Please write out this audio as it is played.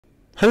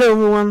Hello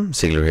everyone,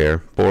 Ziggler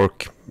here,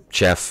 Bork,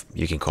 Chef,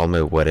 you can call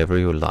me whatever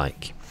you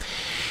like.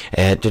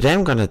 Today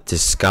I'm gonna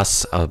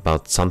discuss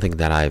about something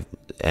that I've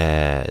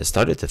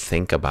started to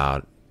think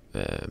about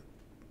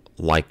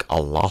like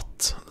a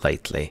lot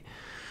lately,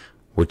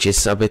 which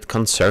is a bit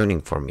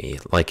concerning for me.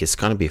 Like, it's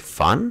gonna be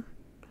fun,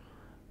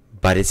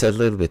 but it's a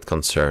little bit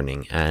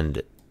concerning,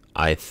 and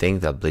I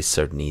think that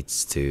Blizzard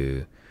needs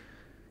to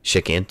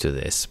check into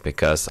this,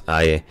 because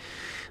I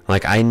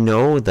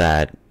know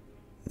that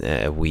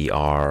we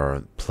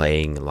are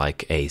playing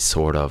like a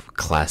sort of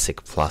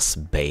classic plus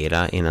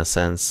beta in a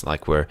sense,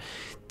 like we're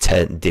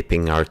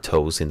dipping our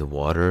toes in the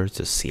water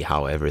to see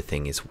how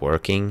everything is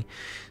working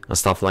and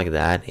stuff like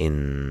that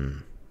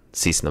in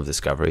Season of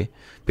Discovery,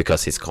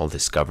 because it's called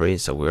Discovery,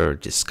 so we're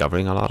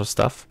discovering a lot of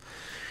stuff.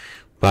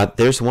 But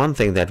there's one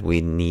thing that we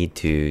need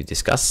to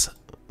discuss,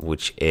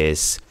 which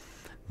is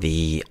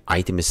the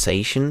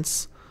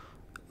itemizations,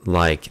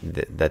 like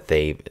that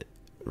they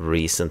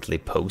recently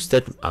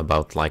posted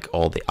about, like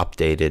all the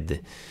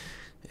updated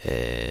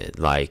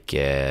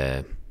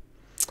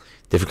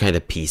different kind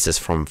of pieces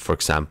from, for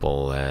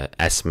example,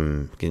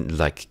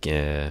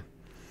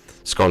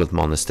 Scarlet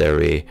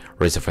Monastery,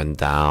 Rise of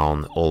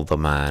Down,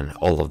 Alderman,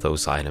 all of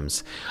those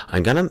items.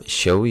 I'm gonna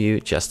show you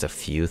just a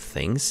few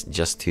things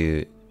just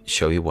to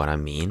show you what I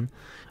mean,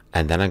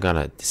 and then I'm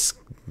gonna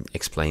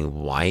explain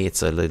why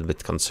it's a little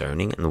bit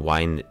concerning and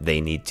why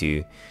they need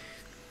to,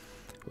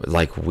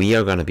 like, we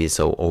are gonna be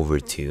so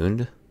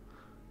overtuned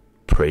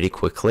pretty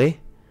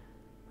quickly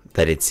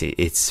that it's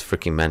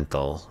freaking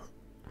mental.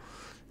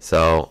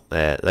 So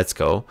let's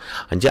go.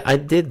 And I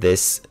did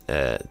these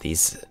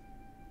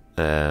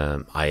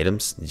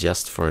items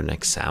just for an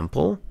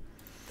example.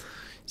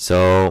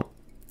 So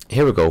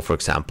here we go. For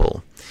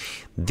example,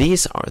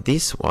 these are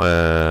the,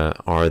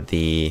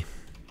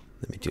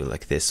 let me do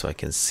like this so I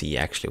can see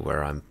actually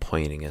where I'm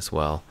pointing as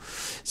well.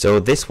 So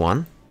this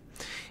one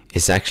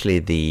is actually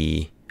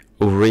the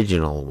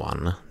original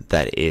one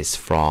that is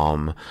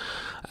from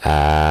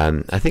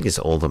I think it's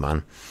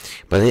Alderman,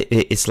 but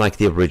it's like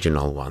the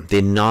original one,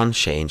 the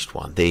non-changed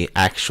one, the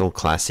actual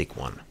classic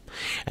one.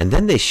 And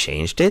then they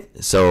changed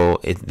it, so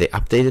the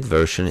updated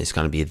version is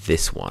going to be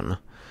this one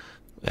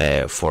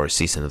for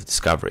Season of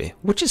Discovery,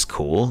 which is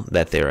cool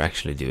that they're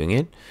actually doing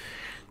it.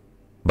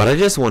 But I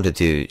just wanted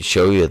to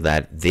show you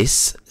that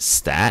these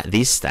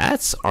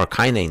stats are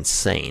kind of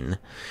insane,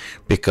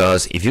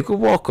 because if you could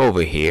walk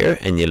over here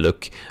and you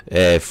look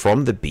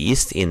from the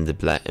beast in the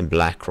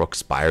Blackrock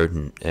Spire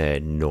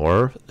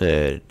north,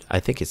 I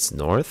think it's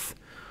north.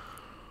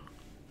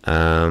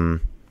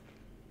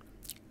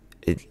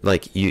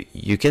 Like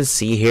you can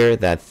see here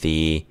that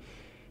it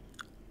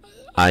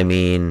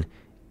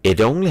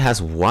only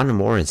has one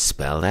more in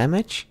spell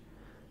damage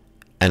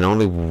and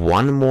only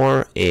one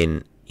more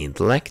in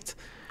intellect.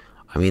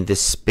 The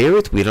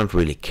spirit we don't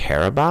really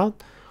care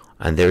about,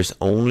 and there's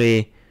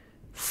only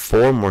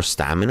 4 more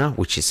stamina,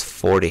 which is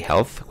 40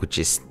 health, which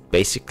is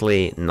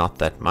basically not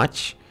that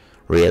much,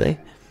 really.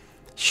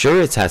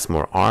 Sure, it has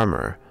more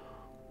armor,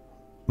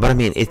 but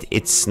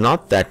it's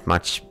not that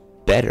much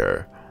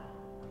better,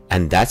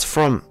 and that's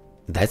a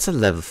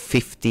level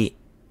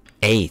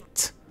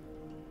 58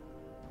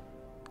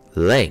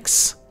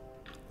 legs,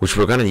 which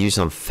we're gonna use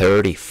on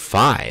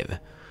 35,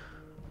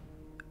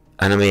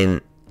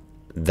 and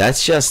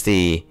that's just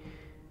the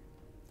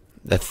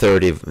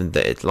 30, and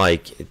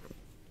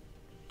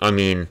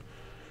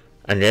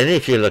then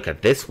if you look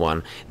at this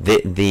one,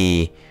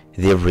 the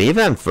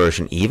revamped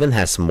version even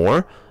has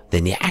more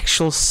than the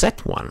actual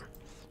set one.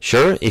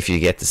 Sure, if you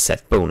get the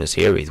set bonus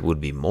here, it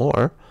would be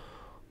more,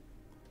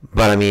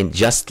 but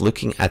just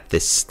looking at the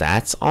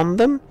stats on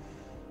them,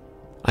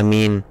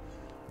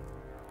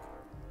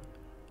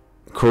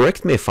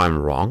 correct me if I'm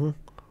wrong,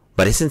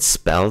 but isn't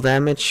spell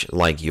damage,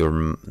 like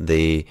for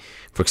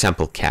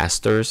example,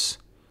 casters,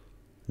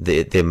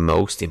 the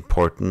most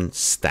important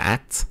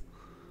stat?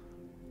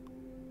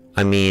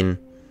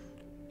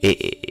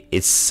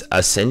 It's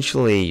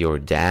essentially your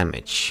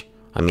damage.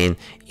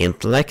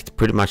 Intellect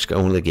pretty much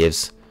only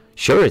gives,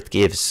 sure, it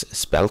gives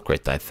spell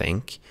crit, I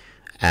think,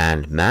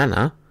 and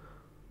mana,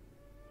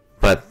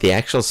 but the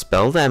actual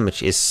spell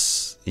damage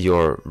is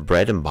your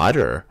bread and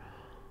butter.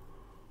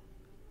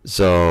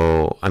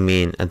 So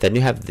and then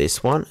you have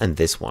this one and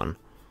this one.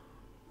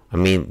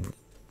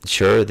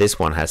 Sure, this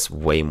one has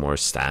way more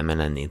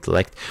stamina and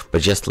intellect,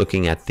 but just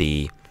looking at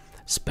the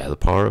spell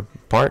power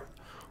part,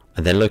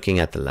 and then looking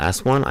at the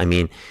last one,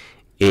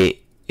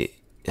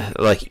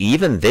 like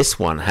even this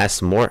one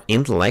has more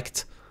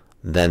intellect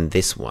than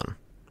this one,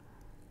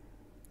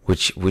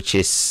 which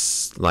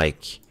is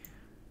like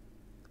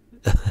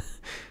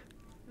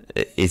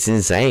it's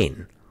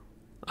insane.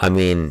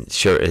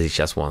 Sure, it's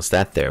just one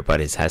stat there, but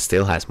it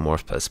still has more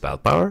spell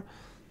power.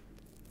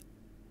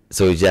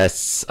 So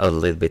that's a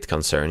little bit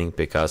concerning,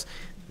 because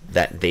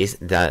this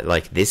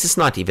is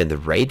not even the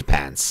raid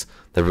pants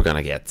that we're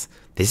gonna get.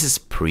 This is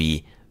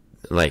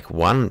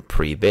one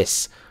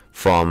pre-bis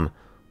from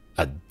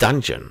a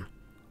dungeon,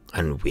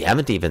 and we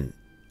haven't even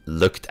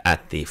looked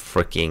at the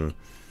freaking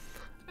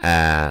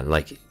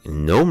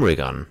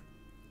Gnomrigon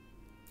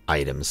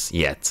items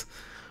yet.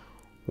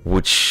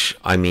 Which,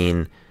 I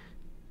mean,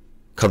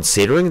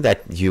 considering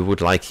that you would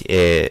like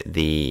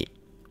the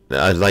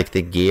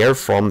gear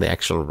from the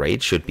actual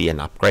raid should be an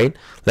upgrade.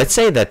 Let's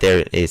say that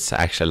there is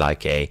actually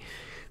like a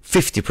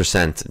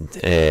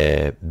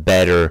 50%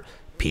 better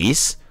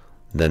piece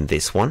than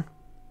this one,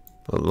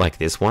 like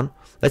this one.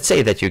 Let's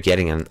say that you're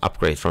getting an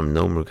upgrade from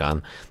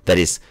Nomugan that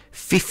is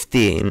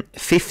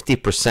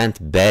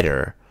 50%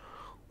 better,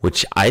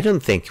 which I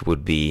don't think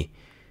would be.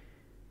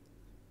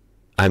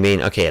 I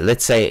mean, okay,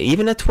 let's say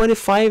even a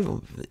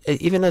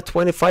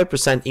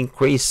 25%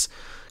 increased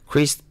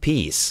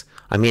piece.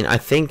 I mean, I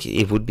think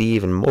it would be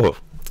even more.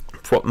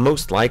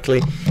 Most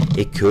likely,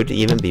 it could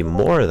even be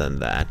more than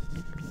that.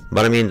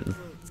 But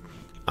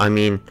I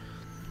mean,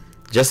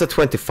 just a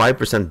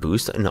 25%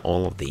 boost in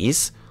all of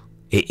these.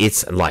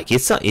 It's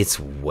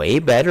way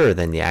better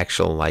than the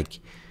actual like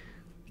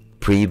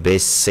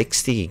pre-bis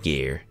 60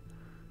 gear,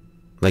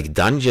 like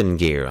dungeon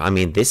gear. I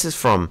mean, this is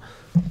from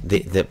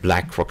the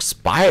Blackrock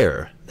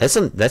Spire. That's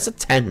a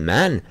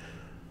 10-man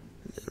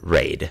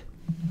raid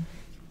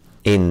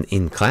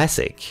in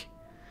classic.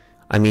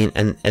 I mean,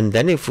 and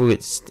then if we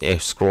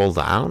scroll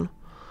down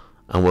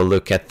and we'll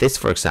look at this,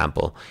 for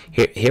example,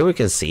 here we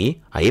can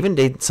see I even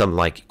did some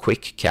like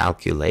quick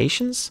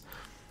calculations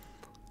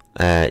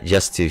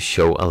just to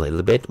show a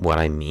little bit what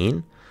I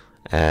mean.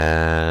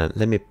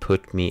 Let me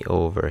put me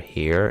over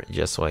here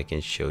just so I can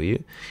show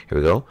you. Here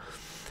we go.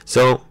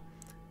 So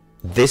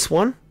this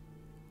one,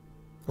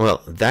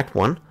 well, that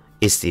one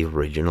is the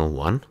original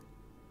one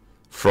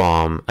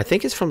from, I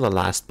think it's from the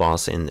last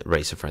boss in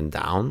Razor Friend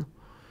Down.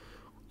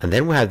 And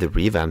then we have the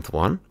revamped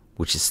one,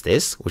 which is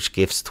this, which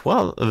gives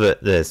 12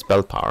 the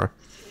spell power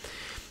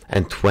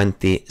and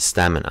 20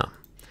 stamina.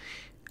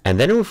 And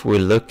then if we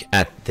look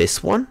at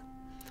this one,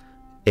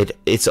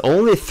 it's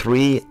only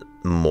 3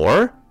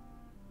 more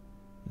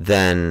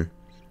than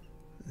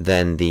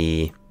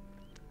the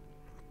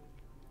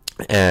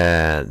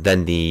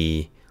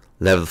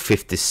level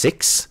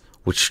 56,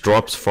 which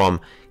drops from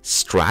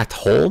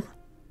Stratholm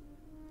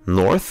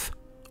north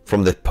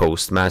from the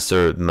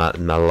Postmaster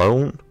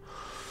Malone.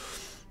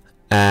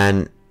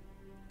 And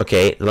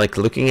okay, like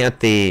looking at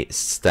the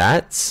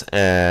stats,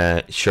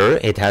 sure,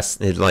 it has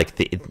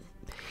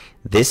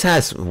this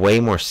has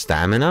way more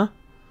stamina.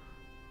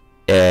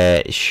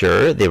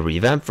 Sure, the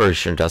revamped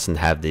version doesn't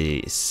have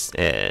the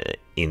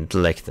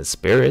intellect and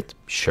spirit,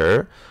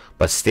 sure,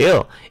 but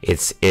still,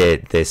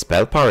 the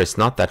spell power is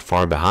not that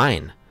far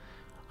behind,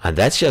 and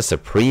that's just a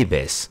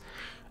pre-bis.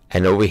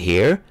 And over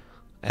here,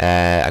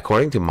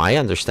 according to my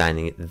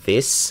understanding,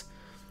 this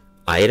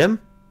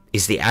item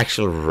is the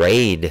actual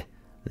raid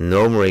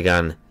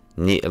Gnomrigan,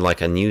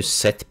 like a new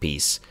set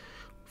piece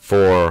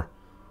for,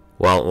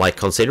 well, like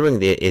considering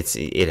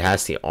it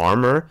has the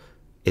armor,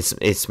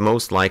 it's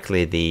most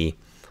likely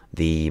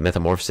the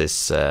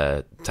metamorphosis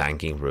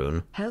tanking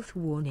rune. Health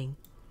warning.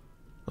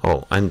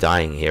 Oh, I'm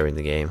dying here in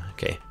the game.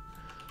 Okay.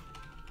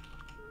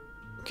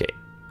 Okay.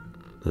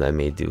 Let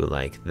me do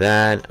like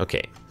that.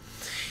 Okay.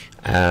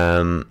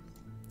 I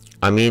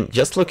mean,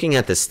 just looking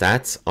at the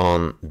stats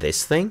on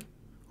this thing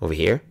over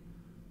here,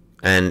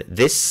 and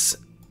this,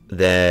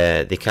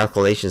 the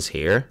calculations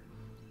here,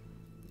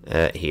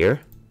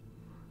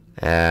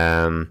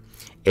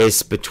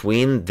 is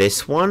between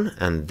this one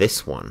and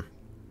this one.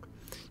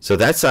 So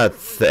that's I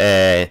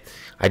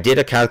did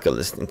a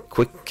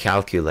quick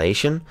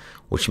calculation,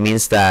 which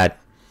means that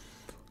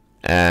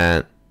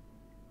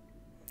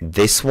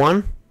this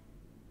one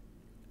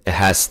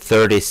has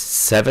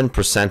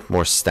 37%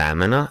 more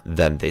stamina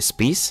than this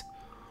piece.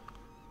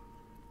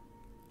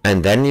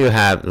 And then you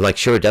have, like,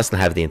 sure, it doesn't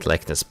have the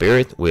intellect and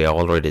spirit. We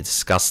already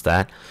discussed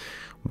that.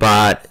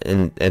 But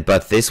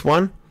this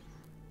one,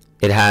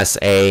 it has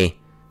a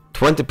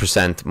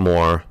 20%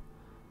 more,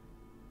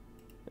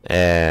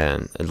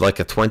 like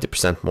a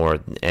 20% more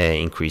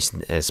increased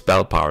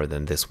spell power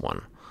than this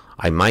one.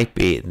 I'm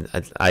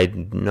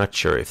not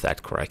sure if that's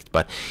correct,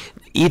 but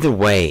either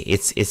way,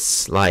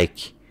 it's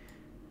like,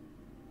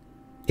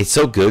 it's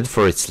so good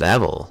for its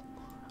level.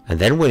 And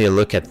then when you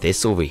look at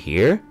this over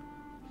here,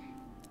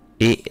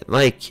 the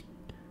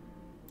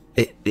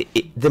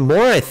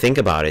more I think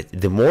about it,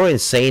 the more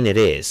insane it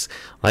is.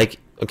 Like,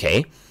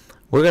 okay,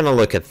 we're gonna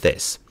look at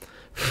this.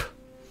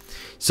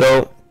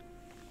 So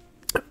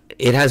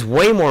it has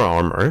way more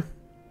armor,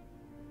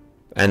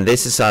 and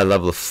this is a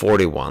level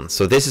 41.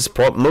 So this is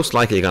most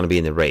likely going to be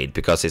in the raid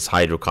because it's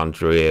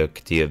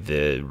hypochondriac of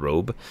the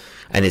robe,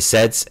 and it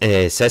says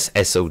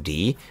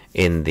SOD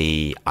in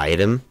the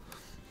item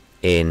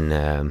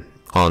on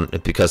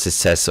because it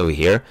says over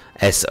here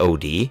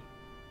SOD.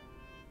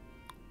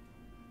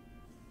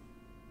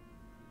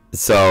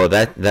 So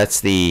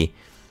that's the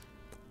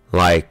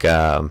like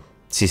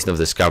Season of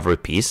Discovery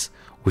piece,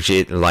 which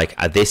is like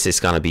this is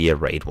gonna be a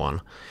raid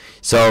one.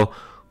 So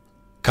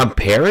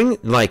comparing,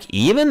 like,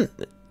 even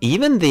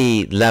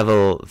the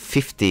level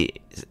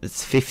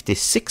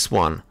 56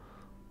 one,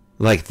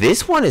 like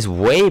this one is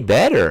way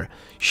better.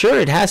 Sure,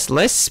 it has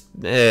less.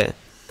 It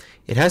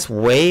has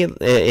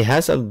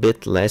a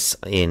bit less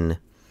in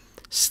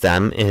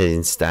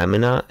in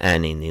stamina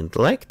and in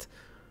intellect,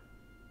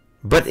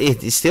 but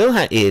it still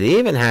it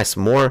even has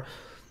more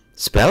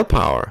spell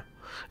power.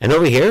 And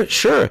over here,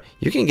 sure,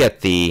 you can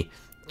get the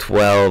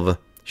 12.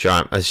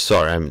 Sure,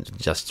 sorry, I'm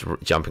just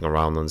jumping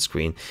around on the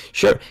screen.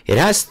 Sure, it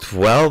has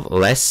 12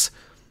 less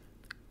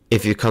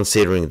if you're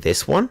considering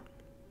this one,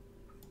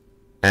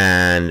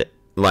 and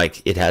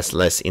like it has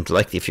less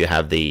intellect if you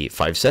have the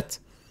 5 set,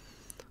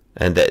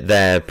 and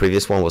the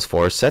previous one was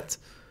 4 set.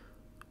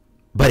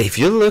 But if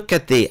you look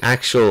at the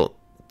actual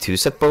 2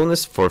 set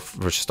bonus for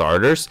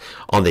starters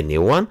on the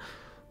new one,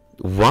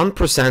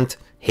 1%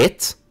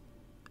 hit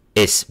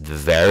is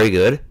very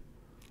good.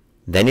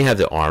 Then you have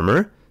the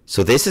armor,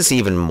 so this is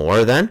even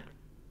more than,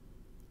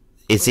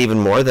 it's even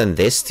more than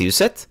this 2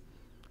 set.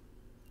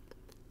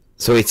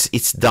 So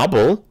it's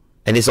double,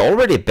 and it's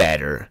already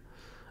better.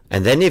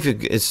 And then if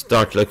you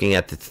start looking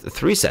at the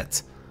 3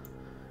 set,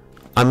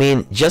 I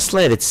mean, just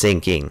let it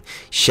sink in.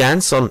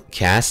 Chance on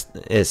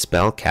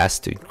spell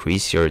cast to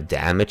increase your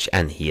damage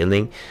and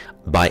healing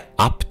by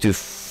up to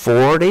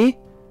 40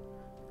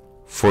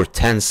 for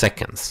 10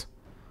 seconds.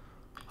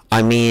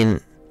 I mean,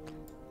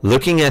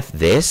 looking at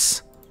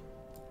this,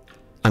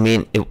 I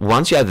mean,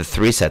 once you have the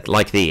 3 set,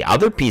 like the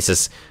other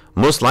pieces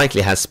most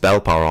likely has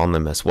spell power on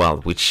them as well,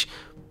 which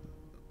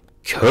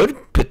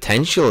could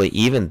potentially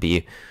even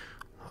be,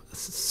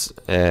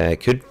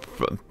 could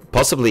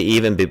possibly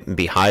even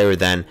be higher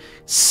than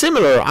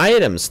similar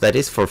items that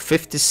is for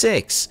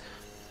 56.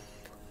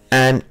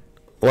 And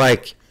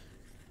like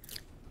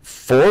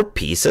 4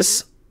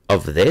 pieces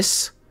of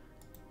this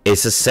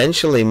is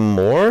essentially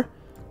more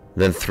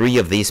than 3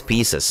 of these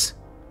pieces.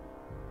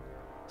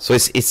 So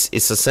it's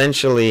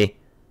essentially,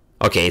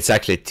 okay, it's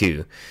actually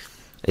 2.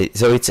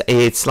 So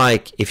it's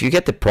like if you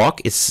get the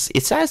proc,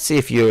 it's as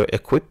if you're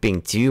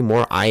equipping 2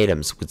 more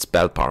items with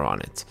spell power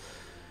on it,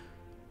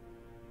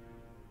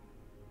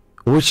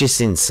 which is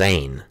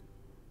insane.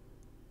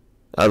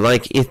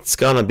 Like, it's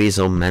gonna be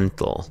so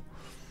mental.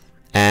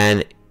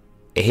 And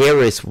here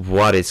is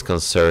what is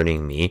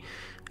concerning me,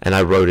 and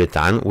I wrote it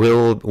down. We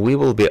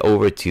will be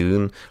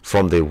overtuned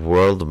from the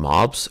world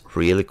mobs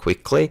really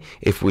quickly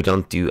if we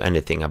don't do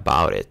anything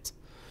about it.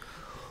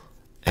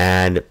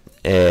 And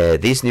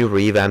these new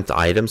revamped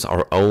items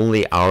are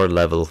only our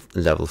level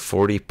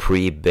 40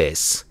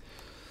 pre-bis.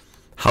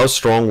 How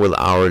strong will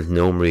our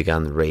Gnome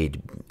Regan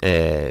raid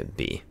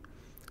be?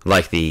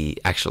 Like the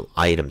actual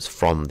items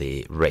from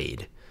the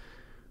raid.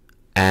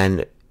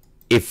 And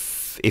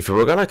if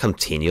we're gonna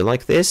continue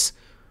like this,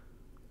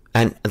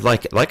 and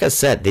like I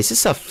said, this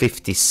is a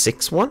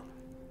 56 one,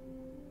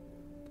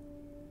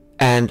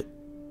 and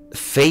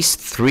phase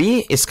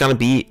 3 is gonna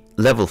be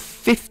level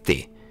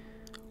 50.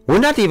 We're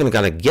not even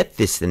gonna get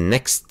this the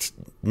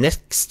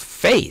next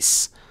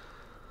phase.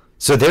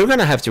 So they're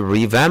gonna have to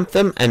revamp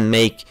them and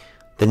make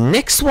the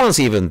next ones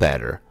even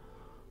better.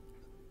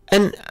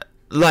 And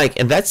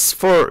that's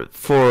for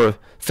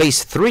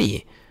phase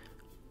 3.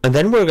 And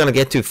then we're gonna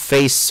get to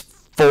phase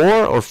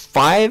 4 or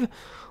 5.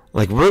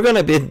 Like, we're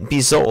gonna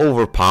be so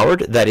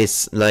overpowered that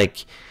it's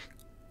like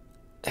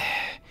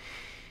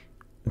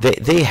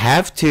they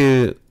have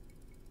to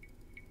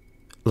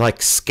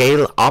like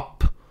scale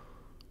up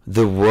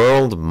the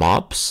world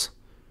mobs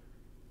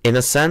in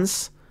a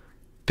sense,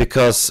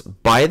 because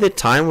by the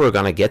time we're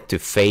gonna get to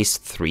phase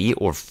 3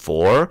 or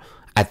 4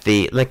 at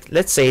the, like,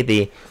 let's say at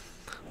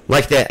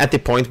the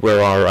point where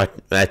we're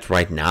at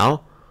right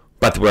now,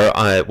 but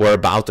we're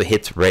about to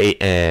hit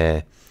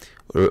we're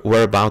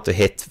about to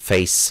hit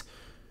phase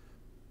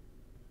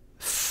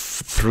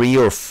 3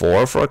 or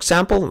 4, for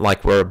example.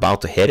 Like, we're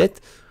about to hit it.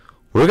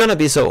 We're gonna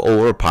be so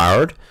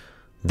overpowered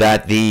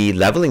that the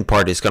leveling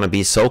part is gonna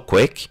be so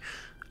quick,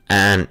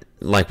 and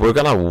like we're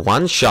gonna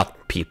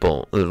one-shot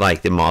people,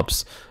 like the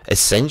mobs,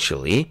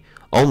 essentially,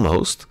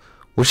 almost,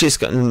 which is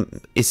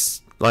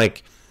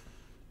like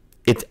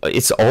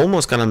it's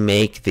almost gonna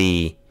make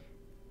the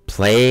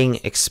playing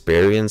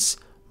experience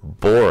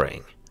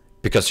boring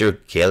because you're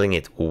killing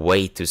it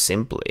way too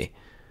simply.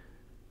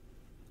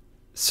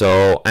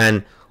 So,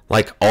 and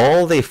like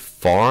all the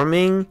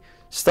farming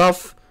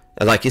stuff,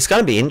 like, it's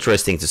gonna be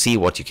interesting to see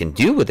what you can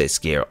do with this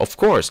gear, of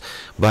course,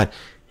 but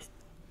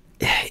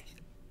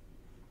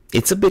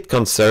it's a bit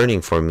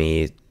concerning for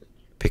me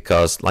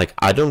because, like,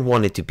 I don't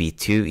want it to be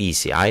too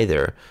easy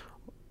either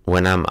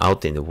when I'm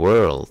out in the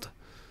world.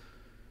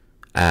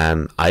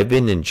 I've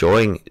been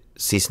enjoying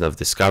Season of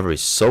Discovery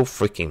so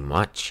freaking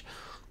much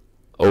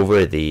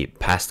over the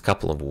past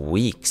couple of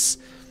weeks.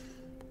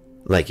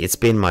 Like, it's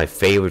been my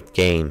favorite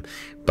game,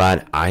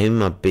 but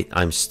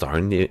I'm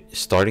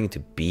starting to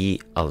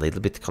be a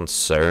little bit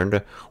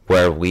concerned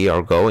where we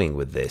are going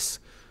with this.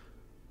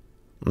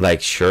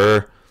 Like,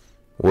 sure,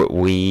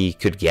 we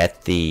could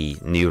get the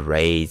new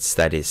raids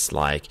that is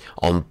like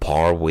on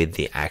par with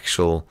the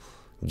actual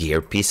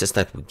gear pieces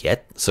that we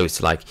get. So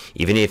it's like,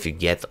 even if you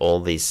get all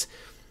these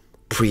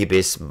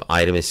pre-bis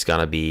items, it's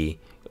gonna be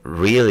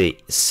really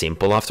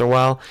simple after a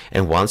while.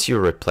 And once you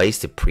replace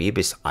the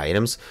pre-bis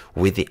items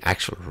with the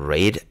actual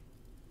raid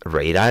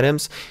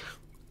items,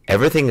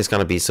 everything is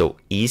gonna be so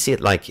easy.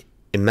 Like,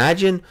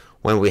 imagine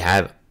when we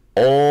have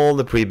all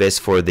the pre-bis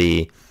for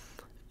the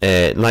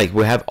like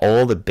we have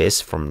all the bis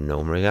from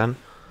Gnomeregan,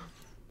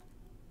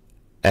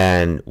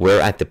 and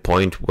we're at the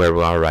point where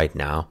we are right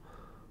now,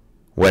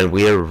 when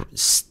we're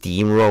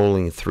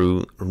steamrolling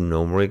through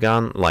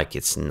Gnomeregan like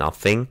it's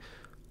nothing,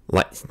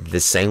 like the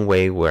same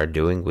way we're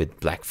doing with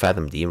Black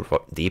Fathom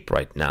Deep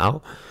right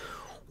now.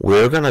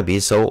 We're gonna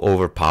be so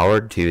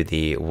overpowered to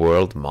the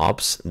world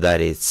mobs that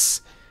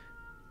it's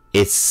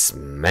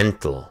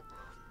mental,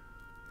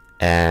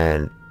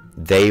 and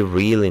they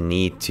really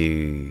need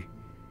to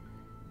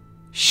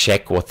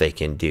check what they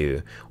can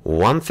do.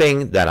 One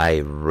thing that I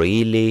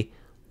really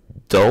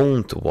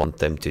don't want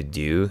them to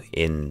do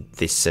in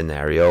this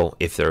scenario,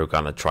 if they're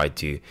gonna try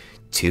to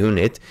tune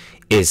it,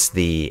 is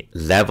the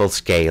level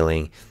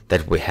scaling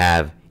that we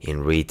have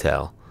in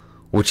retail,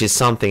 which is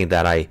something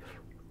that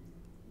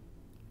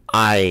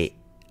I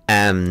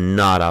am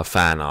not a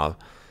fan of.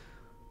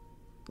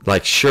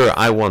 Like, sure,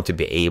 I want to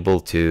be able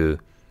to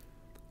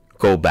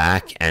go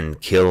back and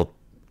kill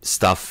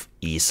stuff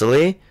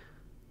easily,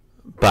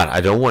 but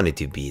I don't want it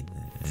to be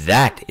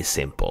that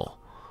simple,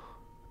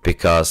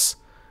 because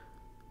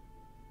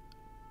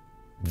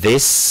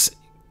this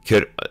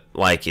could,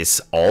 like,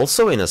 is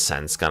also in a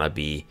sense gonna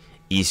be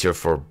easier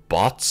for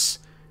bots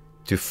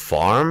to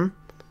farm,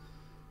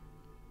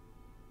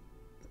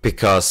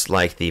 because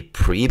like the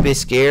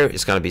pre-bis gear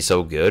is gonna be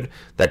so good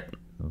that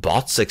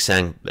bots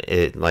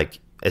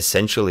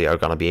essentially are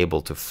gonna be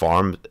able to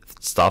farm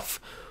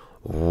stuff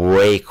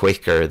way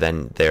quicker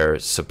than they're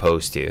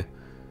supposed to.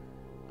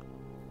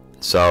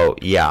 So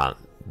yeah,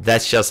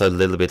 that's just a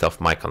little bit of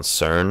my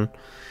concern.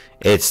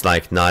 It's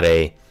like not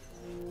a,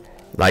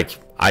 like,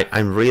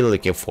 I'm really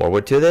looking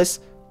forward to this,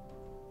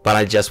 but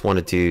I just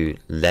wanted to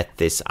let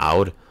this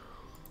out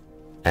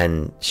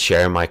and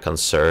share my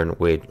concern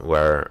with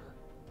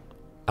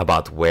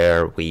about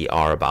where we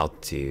are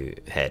about to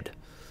head.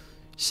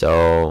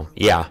 So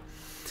yeah,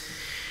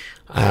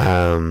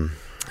 I'm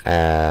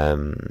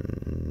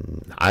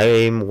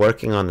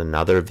working on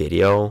another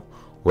video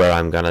where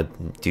I'm gonna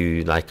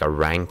do like a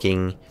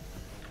ranking,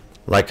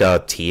 like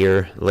a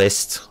tier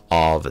list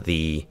of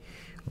the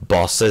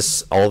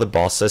bosses, all the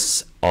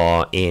bosses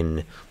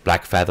in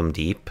Black Fathom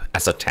Deep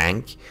as a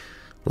tank,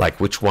 like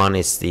which one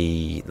is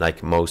the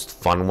like most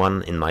fun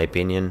one in my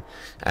opinion,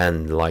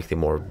 and like the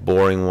more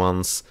boring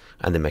ones,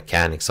 and the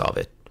mechanics of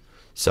it.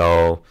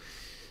 So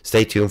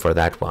stay tuned for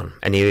that one.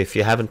 And if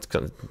you haven't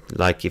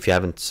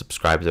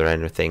subscribed or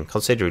anything,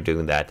 consider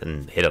doing that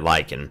and hit a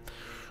like and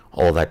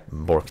all that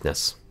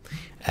borkness.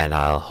 And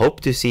I'll hope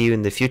to see you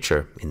in the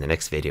future in the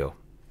next video.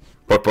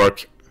 Bork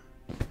bork.